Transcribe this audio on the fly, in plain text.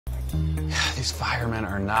These firemen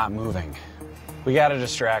are not moving. We gotta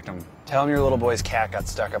distract them. Tell them your little boy's cat got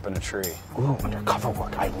stuck up in a tree. Ooh, undercover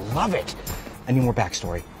work. I love it. I need more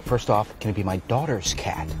backstory. First off, can it be my daughter's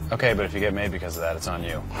cat? Okay, but if you get made because of that, it's on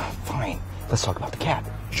you. Fine. Let's talk about the cat.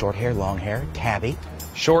 Short hair, long hair, tabby.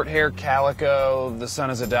 Short hair, calico, the son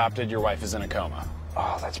is adopted, your wife is in a coma.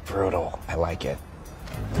 Oh, that's brutal. I like it.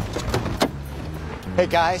 Hey,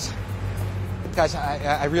 guys. Guys,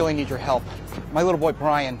 I really need your help. My little boy,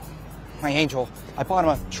 Brian, my angel, I bought him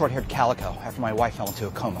a short-haired calico after my wife fell into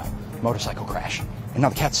a coma. Motorcycle crash. And now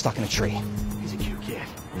the cat's stuck in a tree. He's a cute kid.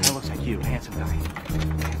 Kind of looks like you, handsome guy.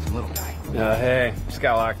 Handsome little guy. Hey, just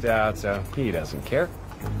got locked out, so he doesn't care.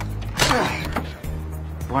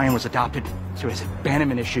 Brian was adopted, so he has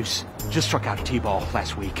abandonment issues. Just struck out a T-ball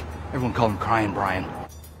last week. Everyone called him Crying Brian.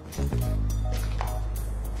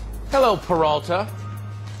 Hello, Peralta.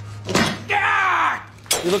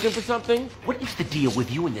 You looking for something? What is the deal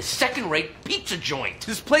with you and this second-rate pizza joint?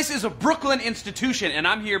 This place is a Brooklyn institution, and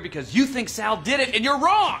I'm here because you think Sal did it, and you're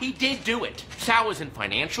wrong! He did do it. Sal is in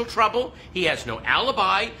financial trouble, he has no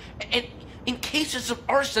alibi, and in cases of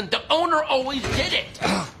arson, the owner always did it.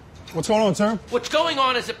 What's going on, sir? What's going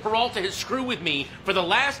on is that Peralta has screwed with me for the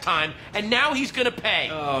last time, and now he's gonna pay.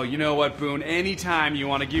 Oh, you know what, Boone? Anytime you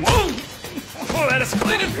want to give... Oh, that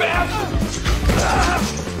escalated fast!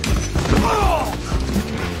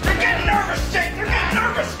 They're getting nervous, Jake! They're getting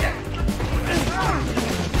nervous!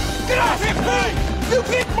 Get off him, hey! You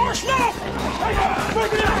big marshmallow!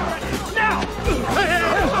 Now! Hey,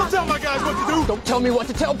 don't tell my guys what to do! Don't tell me what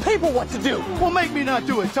to tell people what to do! Well, make me not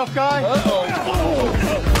do it, tough guy!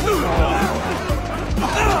 Uh-oh.